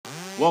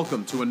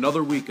Welcome to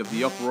another week of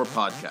the Uproar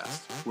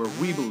Podcast, where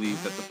we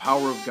believe that the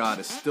power of God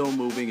is still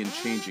moving and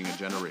changing a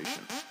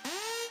generation.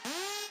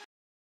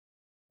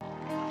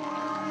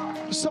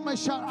 Somebody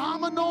shout,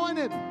 I'm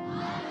anointed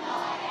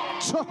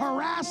to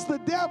harass the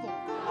devil.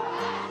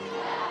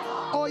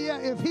 Oh yeah,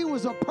 if he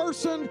was a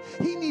person,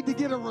 he need to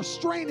get a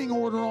restraining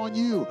order on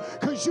you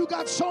because you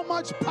got so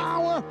much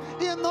power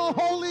in the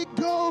Holy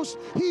Ghost.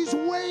 He's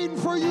waiting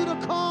for you to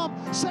come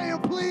saying,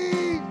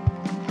 please.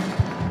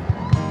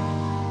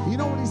 You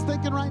know what he's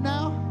thinking right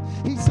now?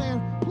 He's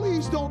saying,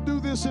 please don't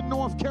do this in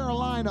North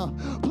Carolina.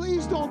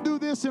 Please don't do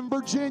this in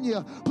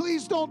Virginia.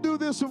 Please don't do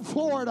this in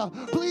Florida.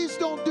 Please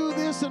don't do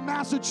this in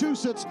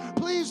Massachusetts.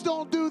 Please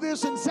don't do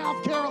this in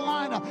South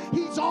Carolina.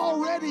 He's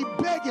already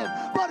begging,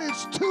 but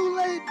it's too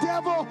late,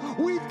 devil.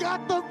 We've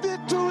got the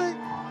victory.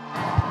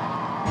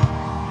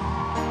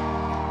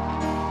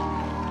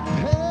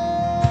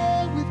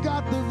 Hey, we've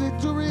got the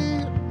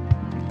victory.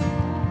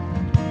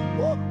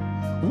 Woo.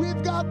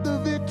 We've got the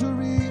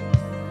victory.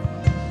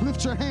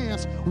 Lift your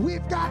hands.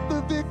 We've got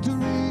the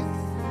victory.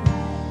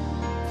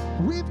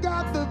 We've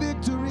got the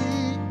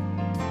victory.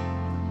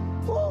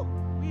 Woo.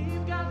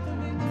 We've got the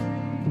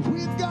victory.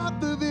 We've got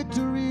the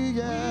victory,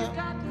 yeah. We've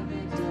got the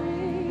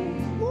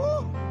victory.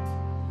 Woo.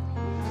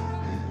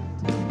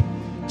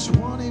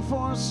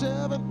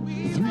 24/7,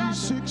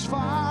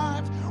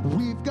 365.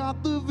 We've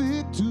got the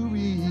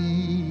victory.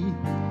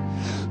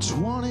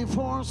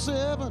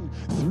 24/7,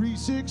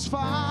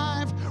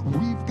 365.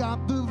 We've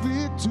got the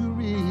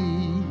victory.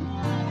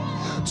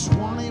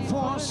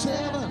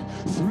 24/7,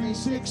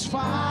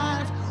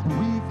 365.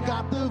 We've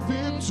got the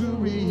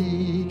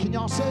victory. Can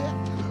y'all say it?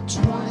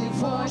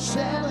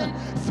 24/7,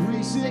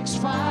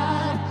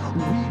 365.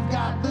 We've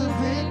got the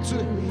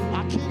victory.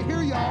 I can't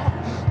hear y'all.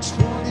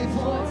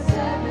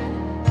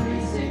 24/7,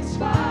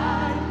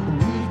 365.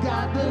 We've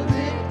got the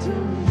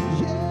victory.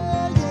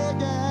 Yeah, yeah,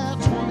 yeah.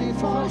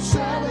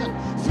 24/7,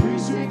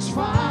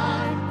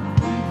 365.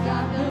 We've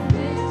got the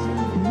victory.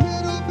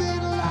 Little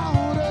bit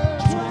louder.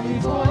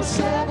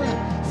 24/7,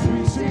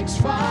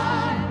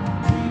 365.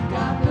 We've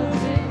got the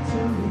victory.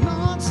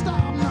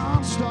 Non-stop,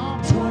 non-stop.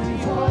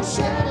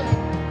 24/7.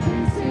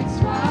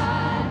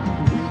 365.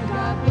 We've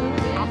got the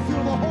victory. I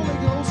feel the Holy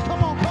Ghost.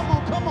 Come on, come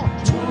on, come on.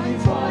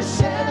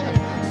 24/7,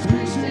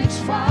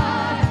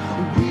 365.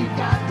 We've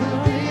got the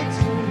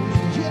victory.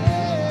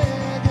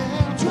 Yeah,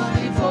 yeah.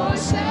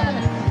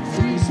 24/7,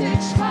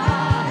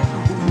 365.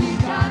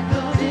 We've got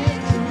the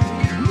victory.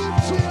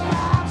 Lift your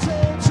eyes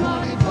and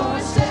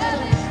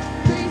 24/7,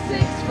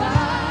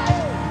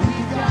 365.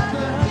 We've got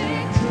the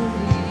victory.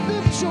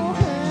 lift your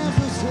hands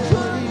and say,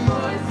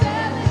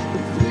 24/7,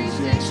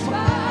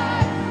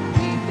 365.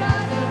 We've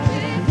got the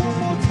victory.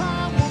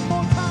 one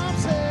more time,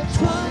 say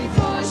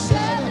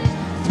 24/7,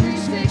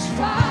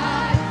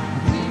 365.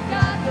 We've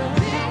got the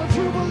Now if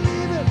victory. you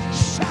believe it,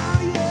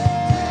 shout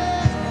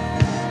yeah.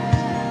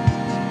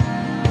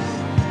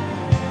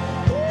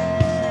 Woo.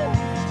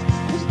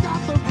 We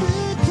got the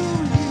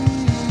victory.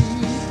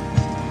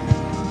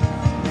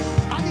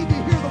 I need to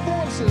hear the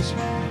voices.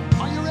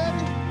 Are you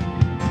ready?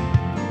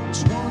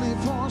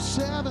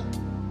 24/7.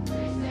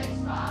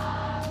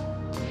 365.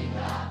 We've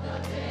got the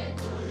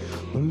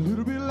victory. A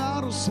little bit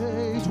louder,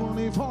 say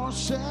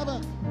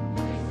 24/7.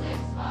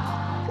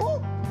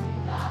 Woo.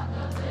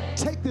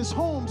 Take this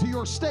home to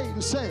your state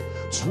and say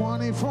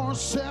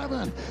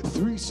 24/7,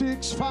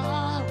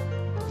 365.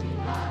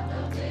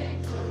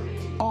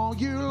 All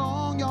year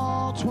long,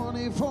 y'all,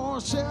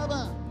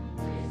 24/7.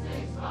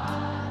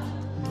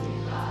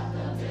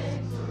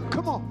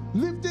 Come on,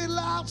 lift it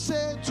loud,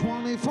 say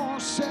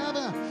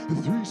 24/7,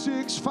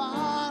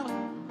 365.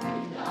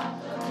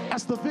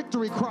 That's the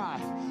victory cry.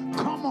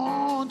 Come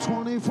on,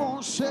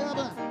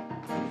 24/7.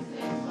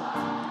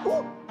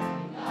 Woo.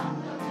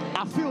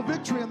 I feel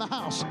victory in the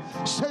house.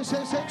 Say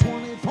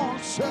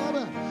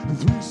 24/7,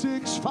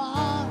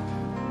 365.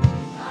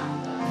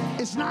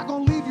 It's not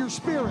going to leave your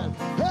spirit.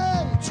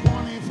 Hey,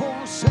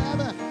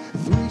 24/7,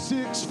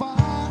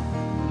 365.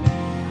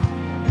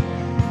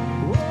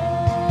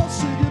 Oh,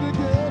 sing it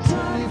again.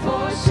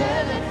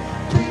 24/7,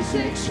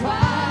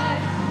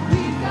 365.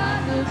 We've got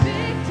the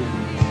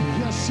victory.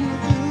 Yes, you do.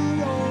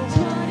 Oh.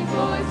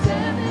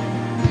 24/7,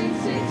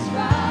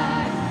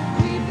 365.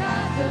 We've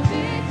got the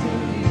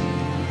victory.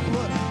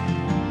 Look,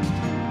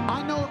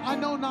 I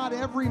know not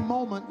every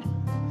moment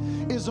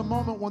is a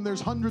moment when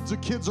there's hundreds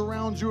of kids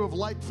around you of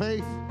like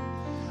faith.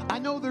 I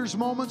know there's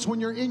moments when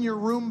you're in your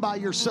room by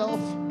yourself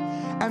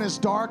and it's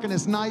dark and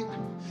it's night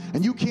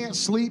and you can't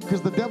sleep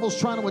because the devil's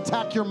trying to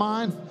attack your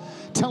mind,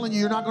 telling you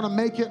you're not going to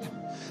make it,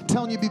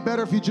 telling you it'd be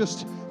better if you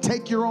just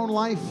take your own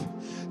life,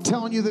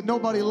 telling you that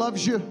nobody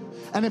loves you,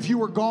 and if you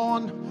were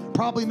gone,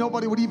 probably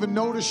nobody would even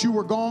notice you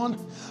were gone.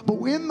 But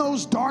in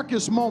those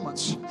darkest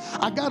moments,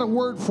 I got a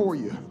word for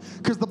you,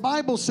 because the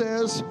Bible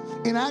says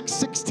in Acts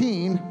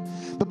 16,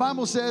 the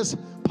Bible says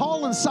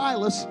Paul and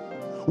Silas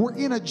were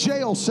in a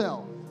jail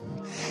cell.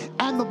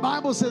 And the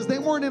Bible says they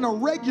weren't in a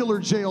regular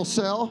jail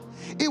cell.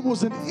 It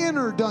was an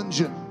inner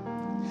dungeon.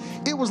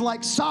 It was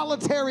like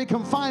solitary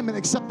confinement,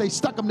 except they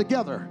stuck them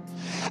together.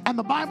 And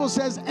the Bible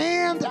says,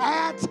 and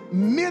at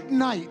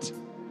midnight,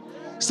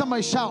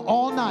 somebody shout,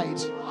 all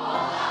night.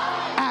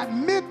 At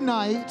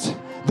midnight,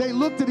 they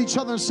looked at each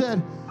other and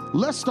said,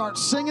 let's start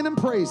singing and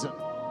praising.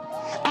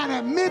 And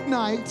at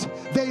midnight,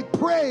 they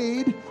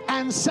prayed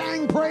and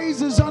sang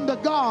praises unto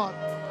God.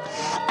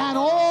 And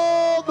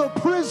all the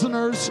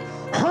prisoners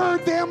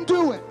heard them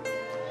do it.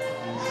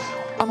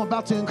 I'm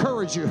about to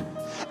encourage you.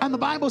 And the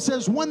Bible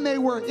says when they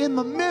were in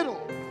the middle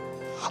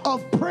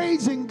of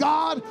praising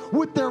God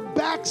with their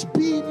backs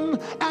beaten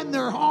and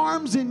their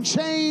arms in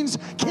chains,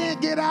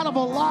 can't get out of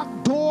a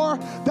locked door,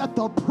 that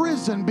the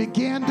prison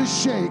began to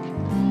shake.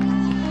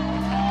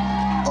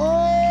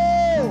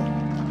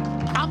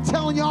 I'm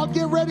telling y'all,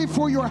 get ready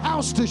for your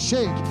house to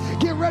shake.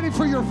 Get ready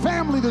for your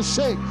family to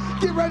shake.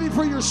 Get ready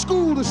for your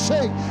school to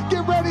shake.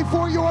 Get ready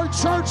for your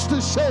church to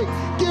shake.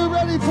 Get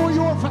ready for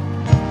your...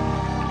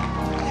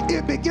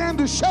 It began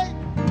to shake.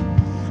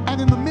 And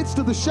in the midst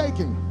of the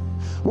shaking,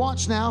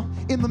 watch now,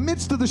 in the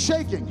midst of the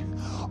shaking,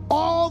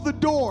 all the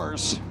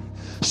doors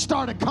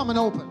started coming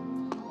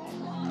open.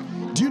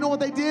 Do you know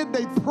what they did?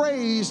 They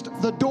praised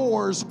the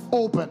doors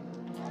open.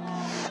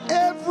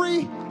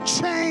 Every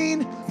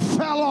chain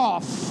fell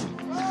off.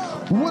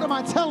 What am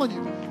I telling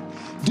you?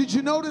 Did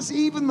you notice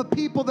even the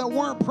people that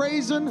weren't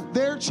praising,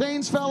 their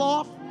chains fell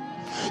off?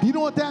 You know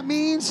what that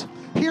means?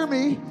 Hear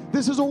me.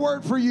 This is a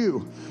word for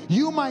you.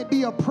 You might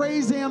be a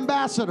praise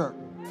ambassador.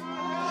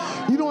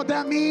 You know what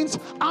that means?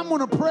 I'm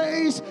going to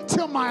praise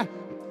till my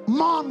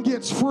mom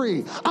gets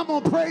free. I'm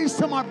going to praise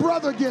till my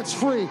brother gets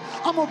free.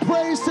 I'm going to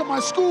praise till my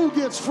school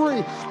gets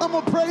free. I'm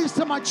going to praise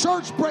till my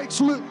church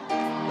breaks loose.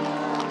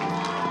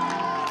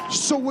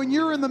 So when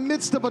you're in the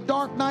midst of a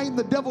dark night and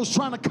the devil's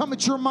trying to come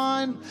at your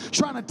mind,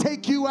 trying to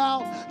take you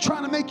out,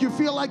 trying to make you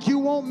feel like you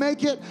won't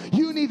make it,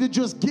 you need to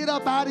just get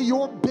up out of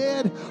your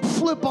bed,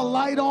 flip a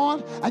light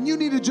on, and you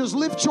need to just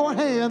lift your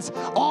hands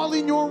all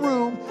in your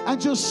room and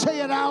just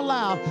say it out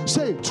loud.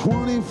 Say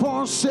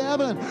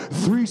 24/7,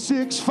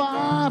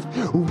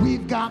 365,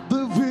 we've got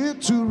the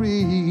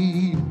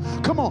victory.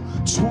 Come on,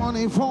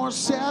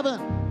 24/7,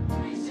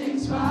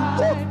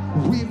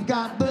 365, we've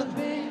got the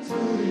victory.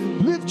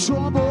 Lift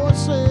your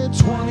voice, say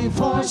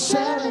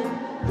 24/7,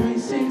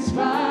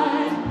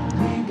 365,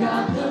 we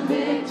got the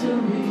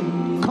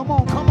victory. Come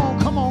on, come on,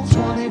 come on,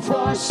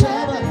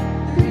 24/7,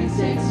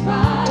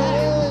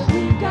 365,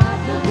 we got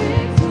the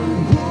victory.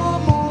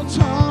 one more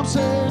time,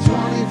 say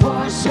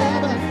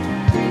 24/7,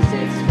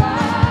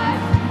 365,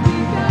 we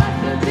got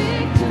the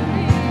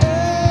victory.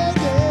 yeah,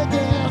 yeah,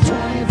 yeah,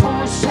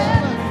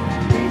 24/7.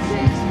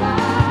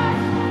 365,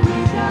 we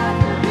got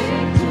the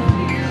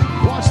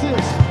victory. Watch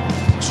this.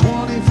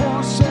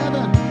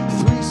 24/7,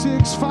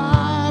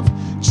 365,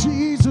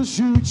 Jesus,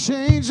 you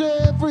change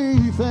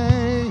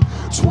everything.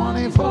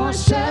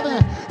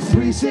 24/7,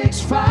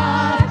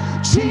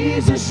 365,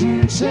 Jesus,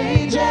 you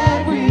change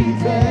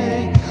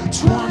everything.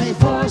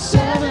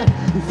 24/7,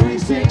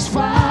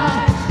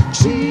 365,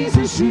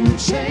 Jesus, you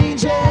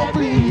change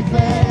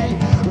everything.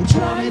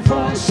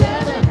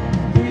 24/7,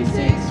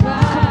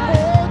 365,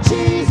 oh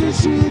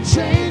Jesus, you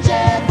change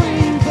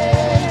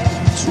everything.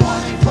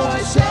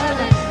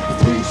 24/7,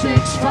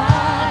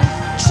 365,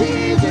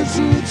 Jesus,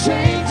 you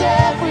change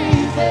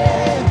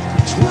everything.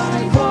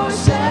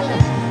 24/7,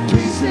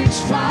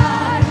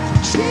 365,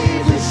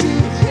 Jesus, you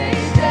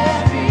change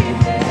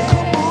everything.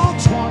 come on,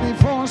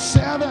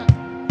 24/7.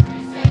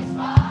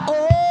 365,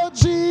 Oh,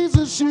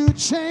 Jesus, you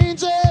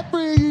change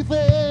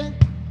everything.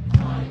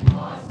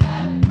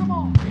 24/7, Come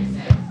on,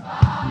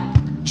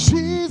 365,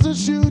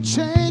 Jesus, you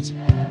change.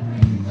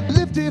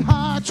 Lift it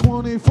high,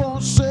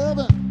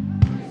 24/7.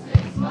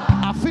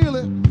 I feel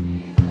it.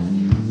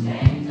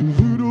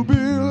 Little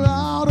bit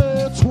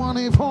louder,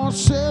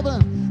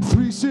 24/7,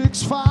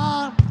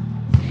 365.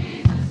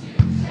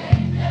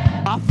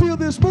 I feel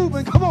this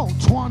moving. Come on,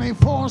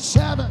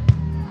 24/7.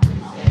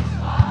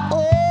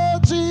 Oh,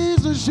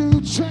 Jesus,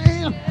 you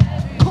change.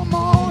 Come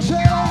on,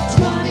 say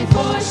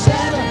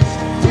 24/7,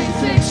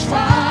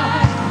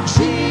 365,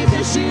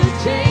 Jesus, you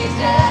change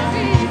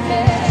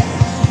everything.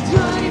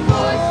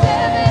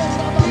 24/7,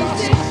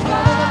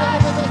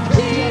 365,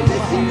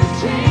 Jesus, you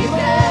change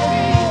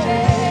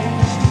everything.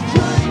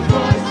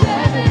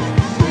 24/7,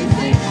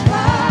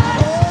 365,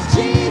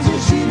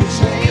 Jesus, you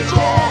change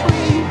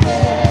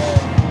everything.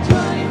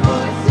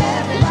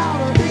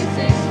 24/7,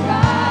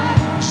 365,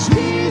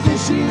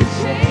 Jesus, you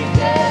change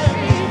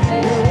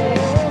everything.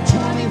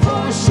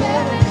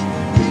 24/7.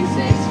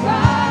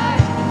 365,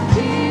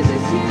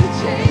 Jesus, you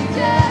change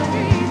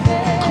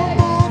everything. Come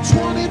on,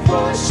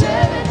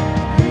 24/7.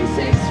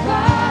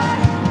 365,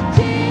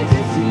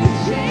 Jesus, you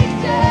change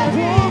One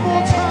more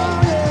everything. time,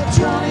 yeah,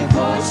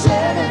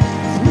 24/7,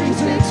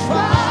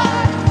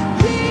 365.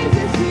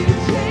 Jesus, you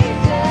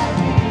change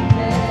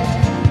everything.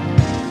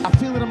 I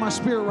feel it in my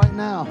spirit right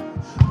now.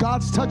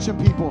 God's touching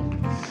people.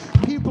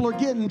 People are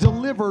getting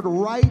delivered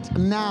right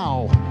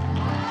now.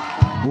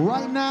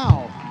 Right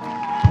now.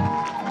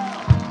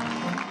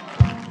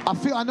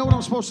 I know what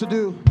I'm supposed to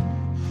do.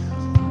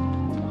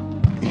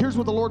 Here's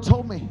what the Lord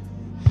told me.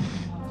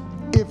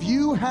 If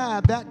you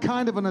had that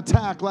kind of an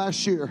attack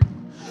last year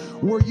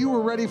where you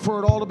were ready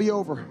for it all to be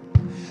over,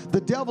 the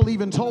devil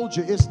even told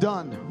you it's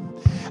done,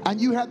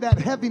 and you had that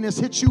heaviness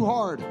hit you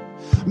hard.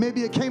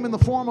 Maybe it came in the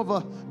form of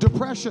a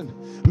depression,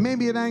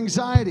 maybe an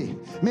anxiety,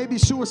 maybe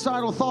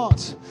suicidal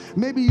thoughts.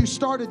 Maybe you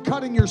started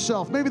cutting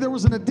yourself. Maybe there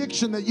was an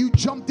addiction that you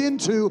jumped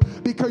into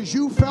because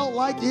you felt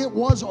like it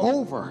was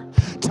over.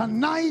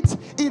 Tonight,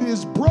 it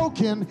is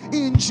broken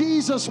in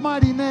Jesus'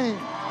 mighty name.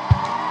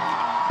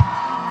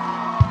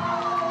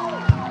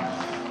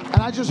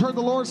 And I just heard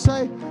the Lord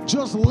say,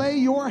 just lay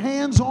your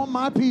hands on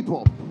my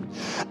people.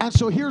 And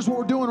so here's what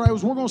we're doing, right?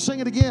 We're going to sing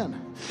it again.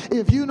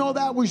 If you know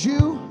that was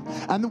you,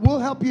 and we'll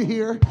help you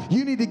here,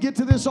 you need to get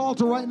to this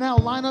altar right now.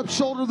 Line up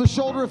shoulder to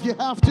shoulder if you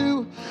have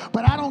to.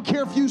 But I don't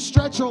care if you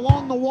stretch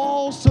along the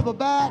walls to the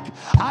back.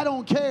 I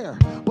don't care.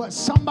 But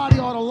somebody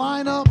ought to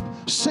line up,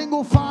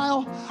 single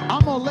file.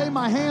 I'm going to lay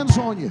my hands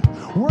on you.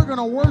 We're going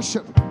to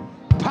worship.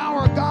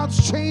 Power of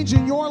God's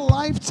changing your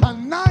life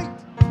tonight.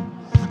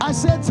 I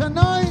said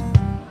tonight.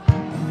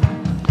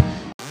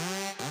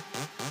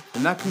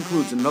 And that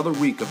concludes another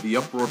week of the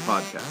Uproar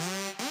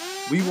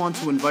Podcast. We want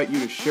to invite you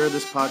to share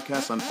this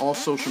podcast on all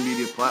social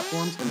media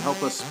platforms and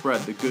help us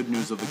spread the good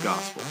news of the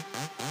gospel.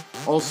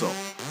 Also,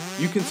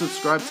 you can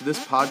subscribe to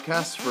this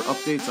podcast for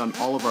updates on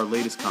all of our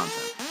latest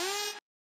content.